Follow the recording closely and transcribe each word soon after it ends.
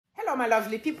Hello, my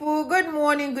lovely people. Good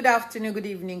morning, good afternoon, good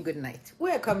evening, good night.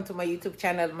 Welcome to my YouTube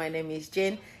channel. My name is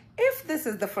Jane. If this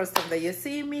is the first time that you're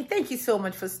seeing me, thank you so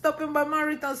much for stopping by. My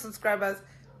return subscribers,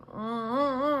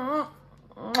 I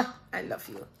love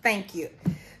you. Thank you.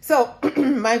 So,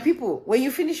 my people, when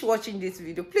you finish watching this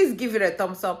video, please give it a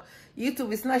thumbs up.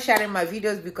 YouTube is not sharing my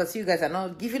videos because you guys are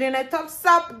not giving it a thumbs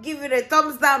up. Give it a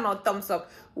thumbs down or thumbs up.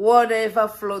 Whatever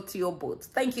floats your boat.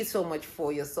 Thank you so much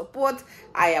for your support.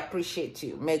 I appreciate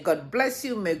you. May God bless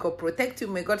you. May God protect you.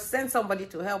 May God send somebody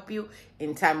to help you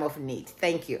in time of need.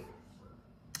 Thank you.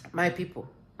 My people.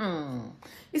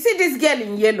 You see this girl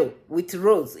in yellow with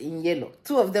Rose in yellow.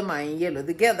 Two of them are in yellow.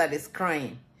 The girl that is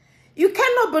crying. You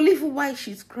cannot believe why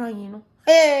she's crying, you know.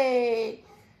 Hey!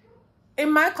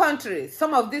 In my country,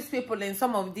 some of these people in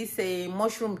some of these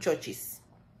mushroom churches,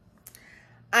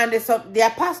 and their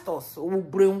pastors will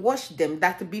brainwash them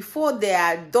that before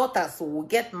their daughters will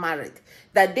get married,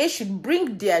 that they should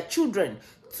bring their children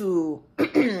to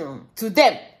to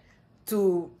them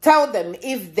to tell them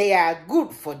if they are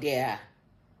good for their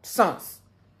sons.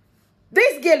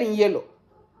 This girl in yellow,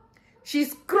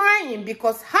 she's crying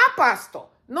because her pastor,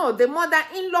 no, the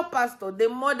mother-in-law pastor, the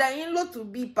mother-in-law to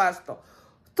be pastor,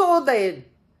 told the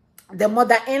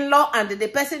mother-in-law and the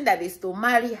person that is to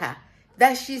marry her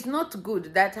that she's not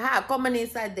good, that her coming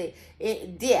inside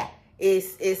there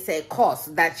is a cause,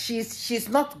 that she's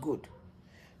not good,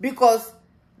 because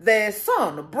the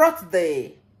son brought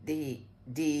the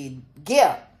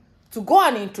girl to go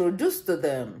and introduce to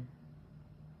the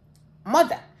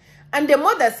mother, and the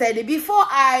mother said, before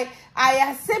I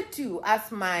accept you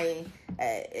as my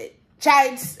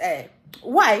child's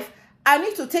wife, I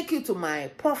need to take you to my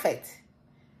prophet.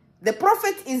 The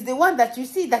prophet is the one that you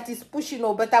see that is pushing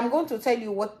over, but I'm going to tell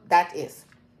you what that is.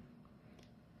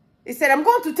 He said, I'm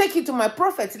going to take you to my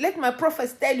prophet. Let my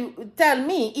prophet tell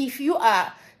me if you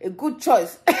are a good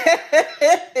choice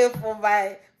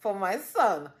for my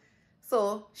son.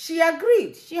 So she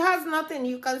agreed. She has nothing.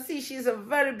 You can see she's a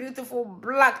very beautiful,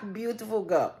 black, beautiful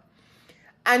girl.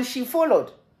 And she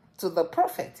followed to the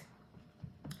prophet.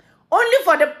 Only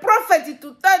for the prophet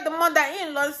to tell the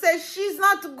mother-in-law, say, she's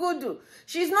not good.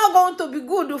 She's not going to be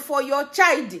good for your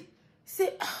child. See,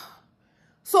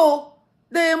 so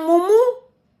the mumu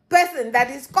person that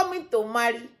is coming to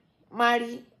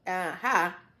marry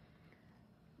her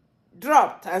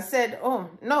dropped and said, oh,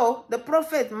 no, the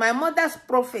prophet, my mother's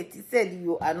prophet, he said,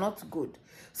 you are not good.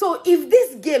 So if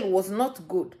this girl was not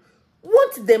good,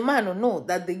 won't the man know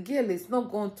that the girl is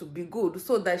not going to be good,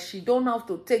 so that she don't have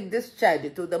to take this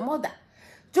child to the mother?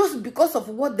 Just because of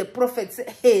what the prophet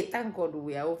said. Hey, thank God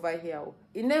we are over here.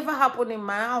 It never happened in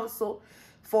my house. So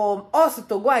for us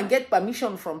to go and get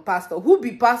permission from pastor, who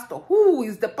be pastor? Who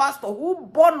is the pastor? Who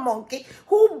born monkey?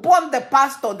 Who born the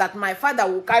pastor that my father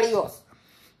will carry us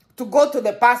to go to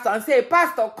the pastor and say,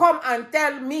 pastor, come and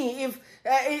tell me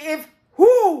if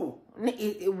who?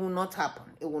 It will not happen.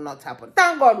 It will not happen.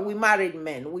 Thank God we married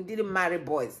men. We didn't marry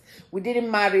boys. We didn't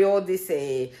marry all these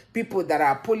people that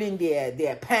are pulling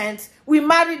their pants. We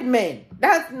married men.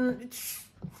 That's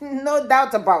no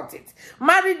doubt about it.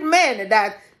 Married men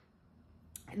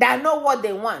that know what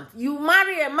they want. You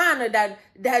marry a man that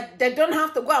don't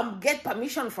have to go and get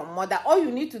permission from mother. All you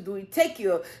need to do is take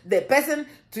the person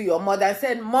to your mother and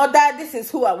say, mother, this is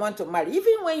who I want to marry.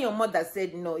 Even when your mother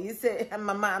said no, you say,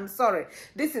 mama, I'm sorry.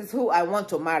 This is who I want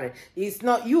to marry. It's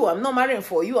not you. I'm not marrying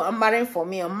for you. I'm marrying for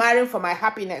me. I'm marrying for my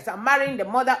happiness. I'm marrying the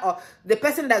mother or the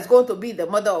person that's going to be the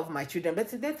mother of my children.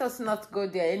 But let us not go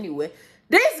there anyway.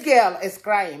 This girl is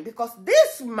crying because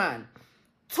this man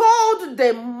told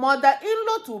the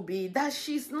mother-in-law to be that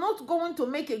she's not going to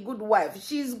make a good wife.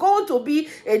 She's going to be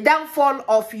a downfall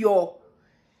of your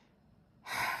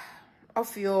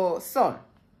son.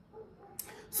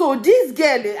 So this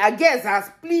girl, I guess, has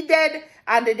pleaded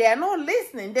and they are not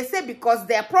listening. They say because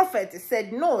their prophet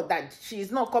said no, that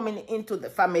she's not coming into the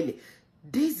family.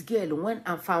 This girl went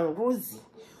and found Rosie,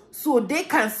 so they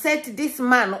can set this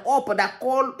man up that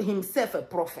call himself a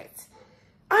prophet.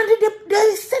 And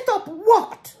the setup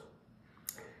worked.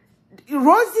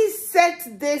 Rosie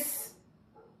set this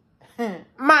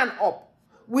man up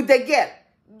with the girl,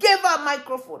 gave her a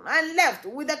microphone, and left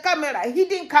with the camera,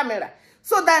 hidden camera,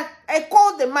 so that I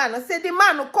called the man and said, the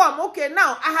man, come, okay,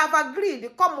 now I have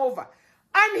agreed, come over.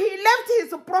 And he left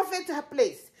his prophet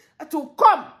place to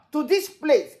come to this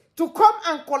place, to come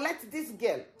and collect this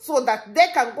girl so that they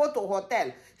can go to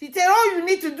hotel. He said, all you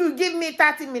need to do, give me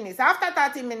 30 minutes. After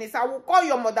 30 minutes, I will call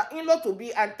your mother-in-law to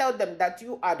be and tell them that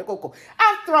you are the cocoa.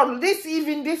 After all, this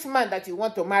man that you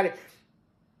want to marry,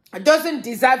 doesn't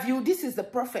deserve you. This is the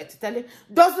prophet telling,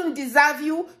 doesn't deserve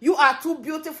you. You are too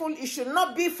beautiful. It should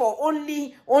not be for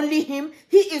only him.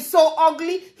 He is so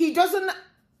ugly. He doesn't.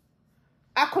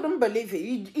 I couldn't believe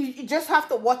it. You just have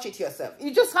to watch it yourself.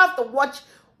 You just have to watch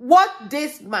what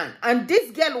this man, and this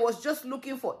girl was just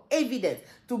looking for evidence,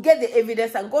 to get the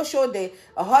evidence and go show the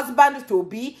husband to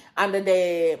be and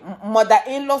the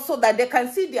mother-in-law, so that they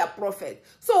can see their prophet.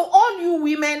 So all you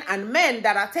women and men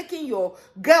that are taking your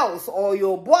girls or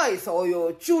your boys or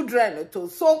your children to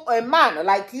so a man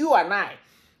like you and I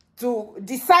to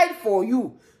decide for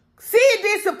you, see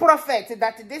this prophet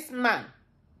that this man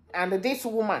and this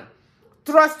woman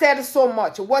trusted so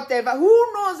much, whatever,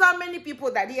 who knows how many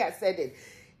people that he has said it.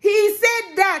 He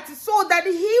said that so that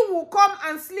he will come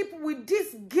and sleep with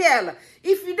this girl.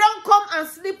 If you don't come and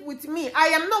sleep with me, I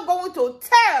am not going to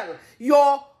tell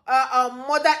your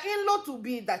mother-in-law to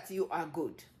be that you are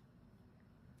good.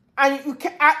 And you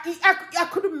can, I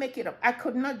couldn't make it up. I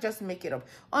could not just make it up.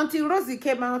 Until Rosie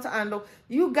came out, and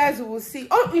you guys will see.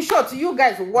 Oh, in short, you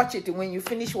guys will watch it. When you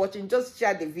finish watching, just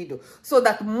share the video so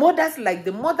that mothers like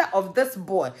the mother of this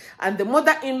boy and the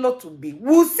mother-in-law to be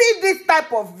will see this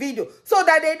type of video, so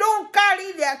that they don't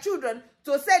carry their children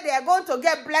to say they are going to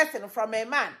get blessing from a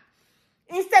man.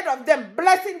 Instead of them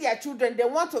blessing their children, they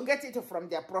want to get it from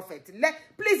their prophet.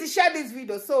 Please share this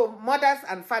video so mothers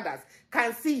and fathers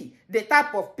can see the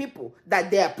type of people that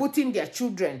they are putting their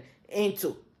children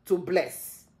into to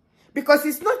bless. Because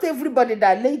it's not everybody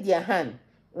that lay their hand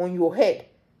on your head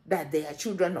that they are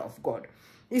children of God.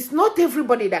 It's not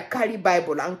everybody that carry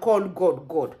Bible and call God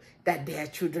God that they are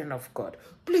children of God.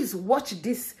 Please watch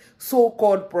this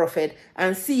so-called prophet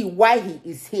and see why he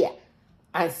is here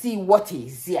and see what he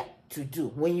is here to do.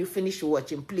 When you finish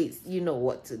watching, please, you know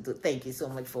what to do. Thank you so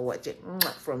much for watching.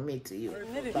 From me to you.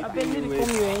 I beg you to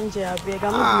come your angel. I beg.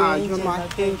 I'm not your angel. I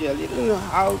beg. You don't know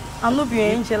how. I'm not your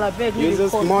angel. I beg. You're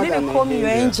just more than call me your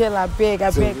angel. I beg.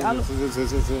 I beg.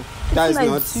 That is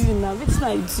not. It's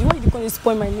not you. Why you going to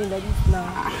spoil my name like this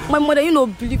now? My mother, you know,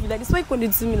 believe me like this. Why you going to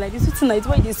do me like this? It's tonight.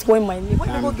 Why you spoil my name? Why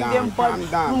you go give them bad? Calm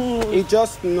down. It's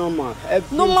just normal.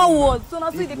 Normal what? So now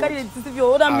so they carry the deceive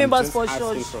your other members for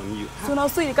church. So now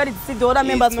so you carry the deceive the other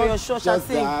members for your church. Just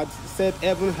that. Said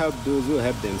heaven help those who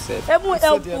help themselves. Heaven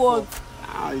help what?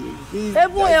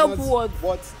 Heaven help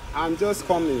what? I'm just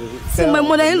coming. See, my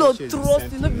mother-in-law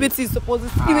trust you, not be supposed to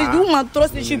see. If the woman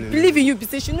trust you, she believe in you,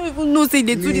 because she don't even know say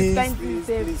they do this kind of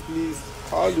thing. Please.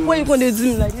 Why you gonna do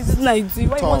me like this? This is not you.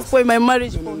 Why you want to spoil my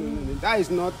marriage for me? That is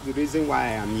not the reason why I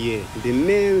am here. The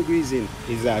main reason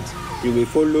is that you will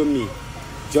follow me.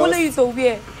 Follow you to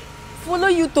where? Follow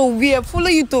you to where? Follow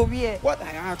you to where? What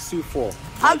I asked you for.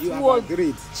 Ask you what? have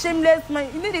agreed. Shameless man.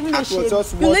 You need a shame.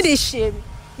 You need a shame.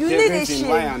 You need a shame.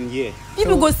 Why I'm here.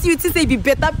 People go see you to say you be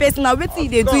better person. Now wait till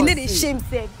they do. You need a shame,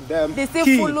 sir. They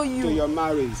say follow you. To your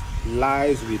marriage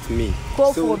lies with me.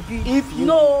 God so forbid. If you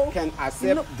can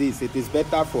accept this, it is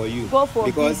better for you. God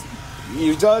forbid. Because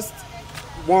you just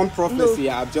one prophecy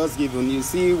I've just given. You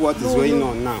see what is going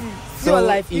on now. So your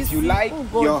life. if you like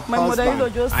your husband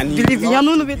and you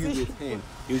love to be with him,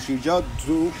 you should just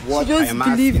do what I am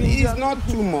asking. It's not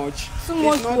too much. Too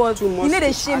much what? You need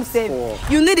a shame, sir.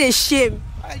 You need a shame.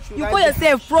 You call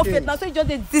yourself prophet, now so you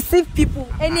just deceive people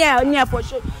anyhow for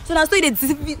sure. So now so you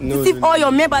deceive all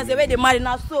your members the way they marry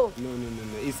now so. No.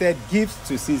 He said gives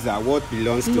to Caesar what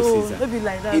belongs to Caesar. Don't be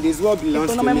like that. It is what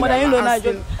belongs to me. My mother-in-law now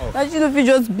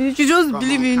just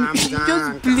believe in me.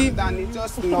 Just believe. It's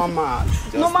just normal.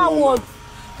 Normal what?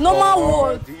 Normal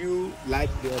what? Do you like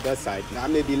the other side? Now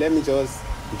maybe let me just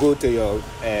go to your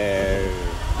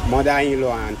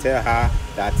mother-in-law and tell her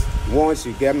that once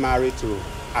you get married to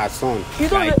her son,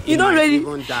 you don't really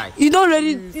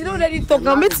talk.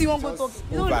 Now wait till you want to talk.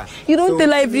 You don't tell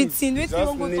her everything. Wait till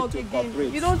you want to talk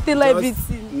again. You don't tell her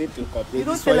everything. Need to cooperate. You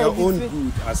don't for tell your own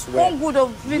good as well. Own good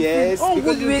of everything. Yes,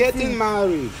 because you're getting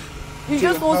married. You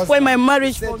just won't spoil my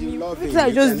marriage for me. What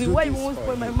I just do? Why you won't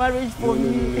spoil my marriage for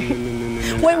me?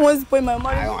 Why you won't spoil my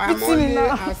marriage? I'm only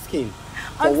asking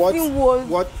for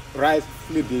what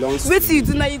rightfully belongs to me. Wait till you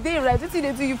do now, you did right. Wait till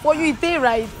they do you for you, you did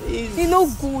right. You know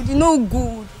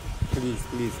good.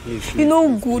 Please. You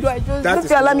know good. I just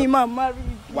don't allow me marry.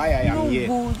 Why I am here?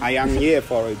 Good. I am here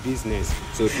for a business.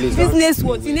 So please. Business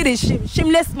what? You need a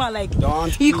shameless man like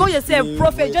you call yourself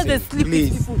prophet, just to sleep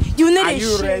with people. You need a shame.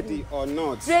 Are you ready or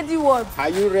not? Ready what? Are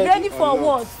you ready? Ready for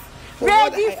what?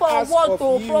 Ready for what?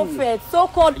 Oh, prophet,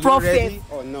 so-called prophet. Ready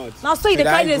or not? Now so you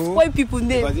can't spoil people's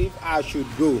name. Because if I should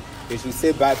go, they should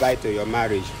say bye-bye to your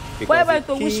marriage. Bye-bye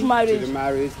to which marriage? To the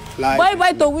marriage.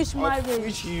 Bye-bye to which marriage?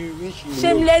 Which you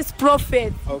shameless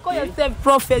prophet. Okay. Call yourself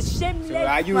prophet. Shameless. So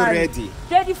are you ready?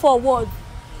 Ready for what?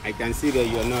 I can see that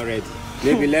you are not ready.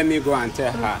 Maybe let me go and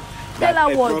tell her. Tell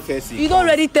her what? You don't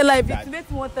already tell her. If it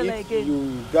makes me want to tell her again.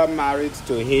 You got married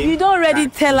to him. You don't already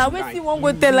tell her. When you won't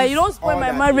go tell her. You don't spoil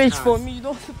my marriage for me. You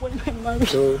don't spoil my marriage.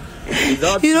 So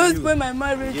you don't spoil my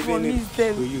marriage for me.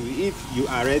 If you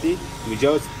are ready, you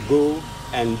just go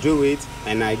and do it,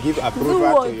 and I give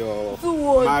approval to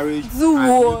your marriage. Do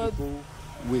what?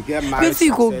 We get married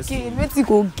successfully.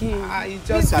 It's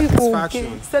just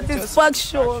satisfaction.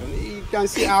 Satisfaction. You can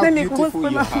see how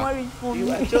beautiful you are.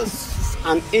 You are just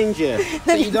an angel.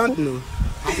 So you don't know.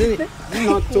 Has he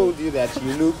not told you that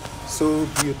you look so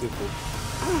beautiful?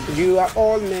 You are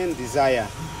all men desire.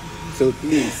 So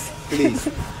please,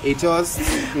 it's just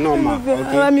normal.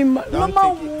 Okay? I mean,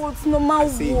 normal words. My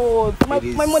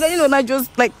mother-in-law and I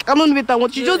just like, I'm not with her.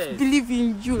 She just believe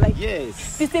in you. Like,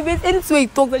 yes. She say, any way he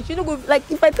talks, like, she don't go,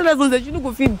 like, if I tell her something, she don't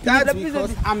go feel. That's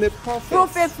because I'm a prophet.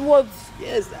 Prophet words.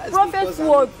 Yes, that's prophet because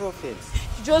words. I'm a prophet.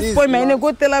 Just point my name,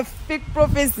 go tell her fake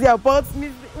prophecy about me.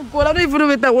 God, I don't even know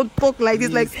if I won't talk like this.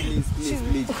 Please.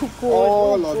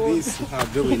 All of this you are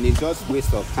doing is just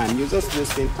waste of time. You're just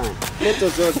wasting time. Let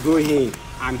us just go in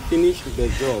and finish the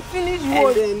job. Finish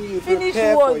what? And then you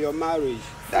prepare for your marriage.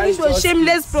 Finish what?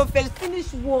 Shameless prophet.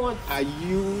 Finish what? Are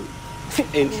you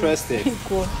interested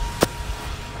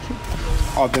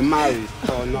of the marriage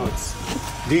or not?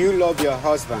 Do you love your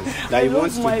husband that he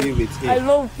wants to be with him? I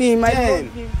love him.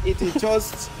 It is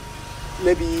just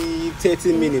maybe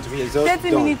 30 minutes.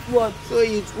 30 minutes what? So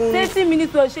it won't 30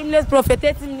 minutes what? Shameless prophet.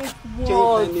 30 minutes what?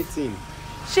 Change anything.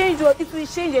 Change what? It will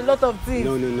change a lot of things.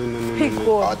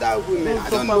 No. Other women, I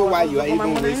don't know why you are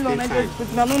even wasting time.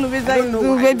 I don't know why.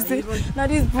 Now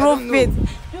this prophet.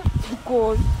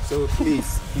 God. So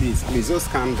please, just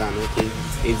calm down, okay?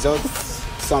 It's just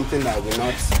something that will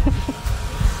not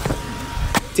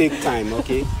take time,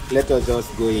 okay? Let us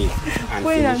just go in and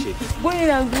finish it. Go in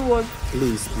and do what?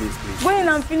 Please. Go in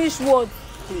and finish what?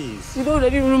 Please. You don't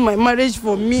already ruin my marriage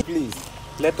for me. Please.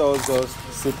 Let us just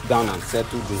sit down and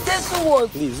settle this. Settle what?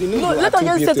 Please, you know no, let us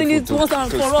just settle it once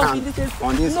and for all. On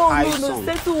this high song.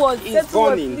 Settle what? Settle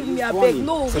what? Leave me a beg.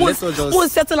 No, we'll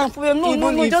settle and for them.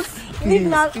 No, just leave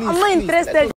me. I'm not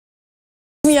interested.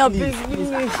 Leave me a beg.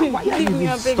 Leave me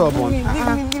a beg.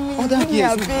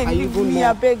 Are you even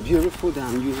more beautiful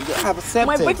than you? Have accepted.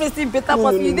 My boyfriend still better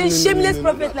for me. They shameless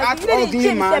prophet like you. They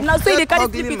shame them. Now so they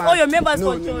carry sleep with all your members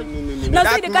for church. Now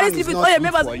so they carry sleep with all your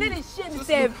members. They shame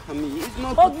them.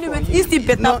 Ugly with he still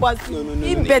better pass you.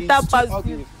 He better pass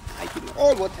you.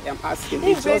 All what I am asking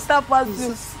is just what?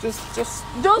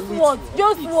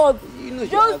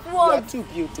 You are too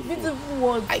beautiful.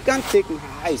 What? I can't take my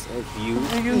eyes off you.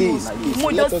 Please.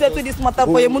 Just settle this matter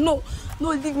for you. No,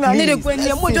 leave me. I need to go in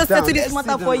here. Just settle this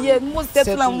matter for you. Most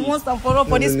settle and once and for all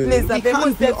for this place. I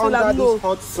most settle and no,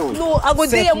 I go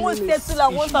there. Most settle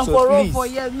and once and for all for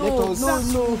you. No.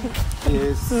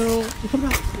 Yes.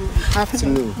 Have to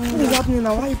know. What is happening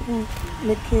now? Why people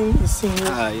making a scene?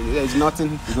 There's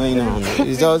nothing going on.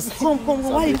 It's just. Come.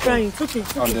 Why are you crying? It's okay.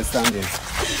 Understanding.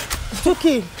 It's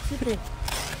okay.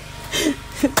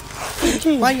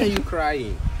 Why are you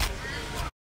crying?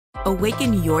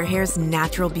 Awaken your hair's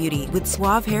natural beauty with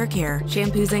Suave Hair Care.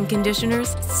 Shampoos and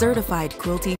conditioners certified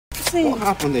cruelty. What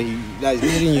happened that is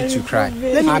leading you to cry?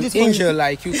 An angel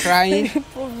like you crying?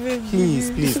 Please.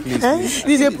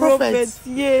 He's a prophet.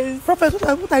 Yes. Prophet,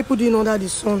 what are you doing under the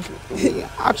sun?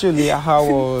 Actually, I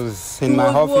was in my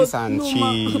office and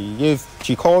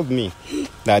she called me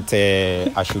that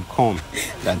I should come,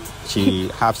 that she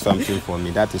have something for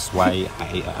me. That is why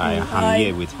I am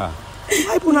here with her.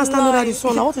 I don't understand under the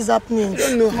sun. What is happening? I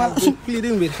don't know. I've been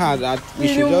pleading with her that we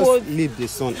should just leave the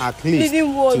sun at least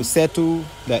to settle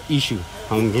the issue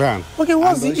on ground. Okay,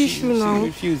 what's the issue now? She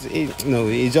refused.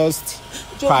 It's just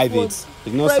private. It's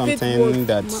not something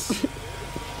that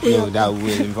that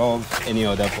will involve any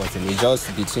other person. It's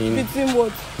just between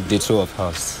the two of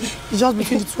us. It's just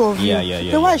between the two of you?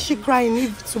 Yeah. Then why is she crying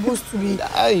if it's supposed to be?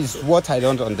 That is what I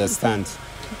don't understand.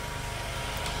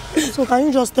 So can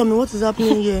you just tell me what is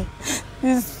happening here?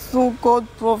 This so-called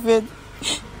prophet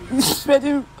is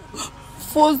spreading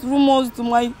false rumors to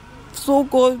my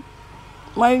soon-to-be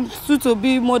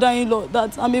mother-in-law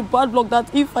that I'm a bad luck,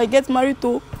 that if I get married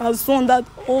to her son, that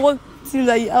all things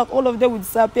that he have, all of them will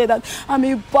disappear, that I'm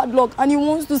a bad luck, and he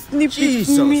wants to sleep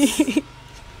with me.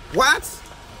 What?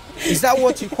 Is that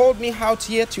what you called me out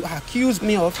here to accuse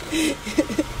me of?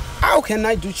 How can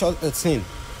I do such a thing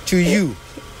to you?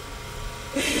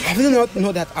 I do not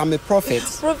know that I'm a prophet.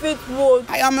 Prophet what?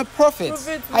 I am a prophet.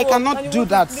 I cannot do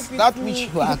that. That which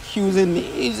you are accusing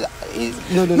me is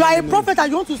no. You are a prophet and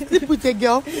you want to sleep with a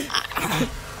girl?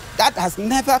 That has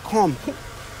never come.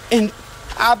 And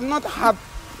I have not had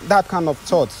that kind of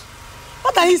thought.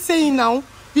 What are you saying now?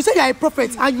 You say you are a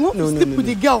prophet and you want to sleep with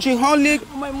the girl. She only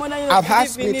have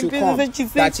asked me to come.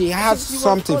 That she has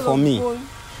something for me.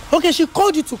 Okay, she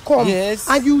called you to come. Yes.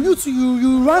 And you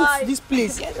ran to this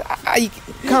place. Yes, I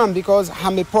come because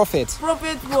I'm a prophet.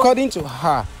 According to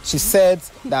her, she said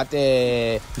that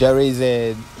there is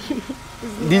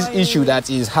this issue that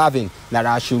is having, that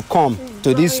I should come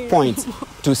to this point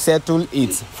to settle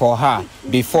it for her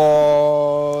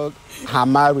before her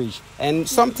marriage and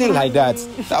something like that.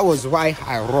 That was why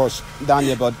I rushed down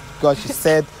here, but because she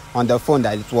said on the phone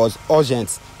that it was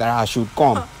urgent that I should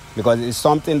come because it's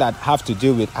something that have to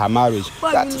do with her marriage.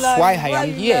 That is why I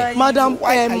am here. Madam,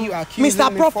 why are you accusing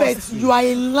Mr. me Prophet, falsely? you are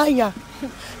a liar.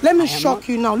 Let me shock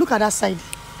you now. Look at that side.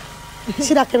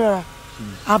 See that camera?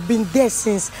 I've been there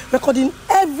since, recording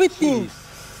everything.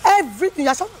 Everything.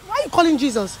 Why are you calling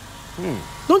Jesus?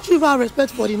 Don't you even have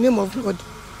respect for the name of God?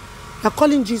 You're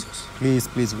calling Jesus. Please,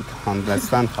 we can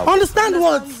understand how. Understand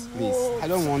what? Please, I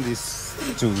don't want this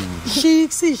to.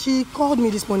 She called me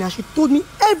this morning and she told me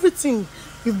everything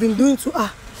you've been doing to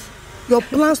her. Your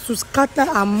plans to scatter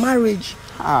her marriage.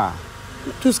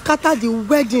 To scatter the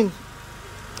wedding.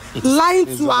 Lying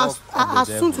to her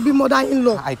soon-to-be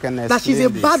mother-in-law that she's a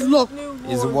bad luck.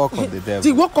 It's the work of the devil.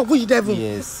 The work of which devil?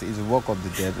 Yes, it's the work of the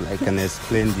devil. I can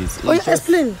explain this.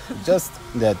 Explain. Just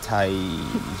that I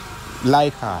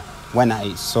like her when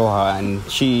I saw her, and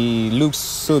she looks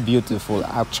so beautiful,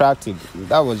 attractive.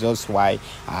 That was just why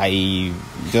I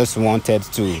just wanted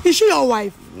to. Is she your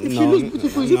wife? If she looks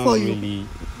beautiful, is it for really. you?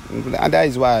 And that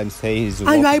is why I'm saying he's.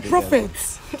 And you are a prophet.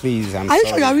 Please, I'm sorry. Are you sorry.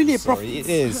 sure you are really a prophet? It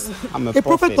is. I'm a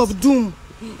prophet of doom.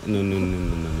 No.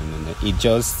 It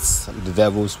just the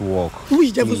devil's work.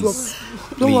 Which devil's work?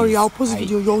 Don't worry, I'll post the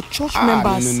video. Your church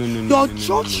members,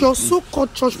 your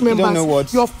so-called church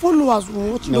members, your followers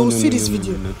will watch. They will see this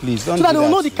video. Please don't. So that they will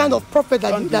know the kind of prophet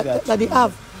that they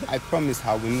have. I promise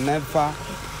I will never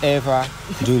ever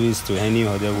do this to any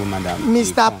other woman that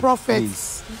Mr. Prophet.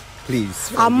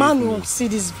 Please. A man will see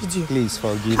this video. Please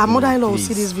forgive me. Her mother-in-law will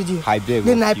see this video. I beg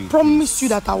then I promise please. you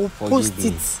that I will post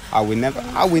it. I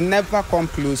will never come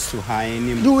close to her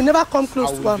anymore. You will never come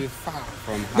close to her. I will be far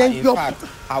from her. Then in fact,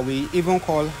 I will even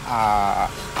call her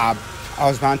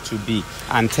husband to be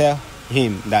and tell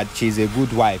him that she's a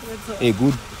good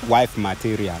wife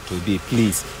material to be.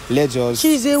 Please, let's just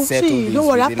settle this. Don't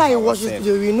worry, after I watch this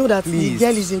video, you know that the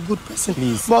girl is a good person.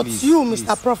 But you,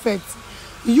 Mr.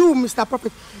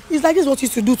 Prophet, it's like this is what you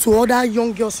used to do to other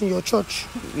young girls in your church.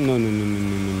 No.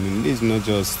 This is not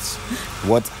just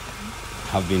what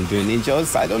I've been doing. It's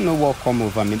just, I don't know what come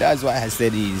over me. That's why I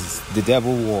said it's the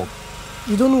devil work.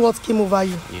 You don't know what came over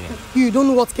you? Yeah. You don't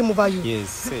know what came over you?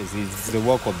 Yes, it's the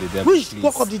work of the devil. Which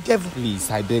work of the devil? Please,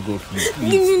 I beg of you.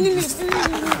 Please,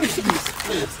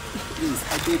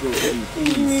 I beg of you.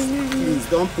 Please,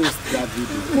 don't post that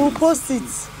video. We'll post it.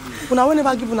 When I will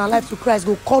never give her life to Christ,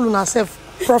 go call on herself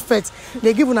prophet.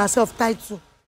 They give on herself title.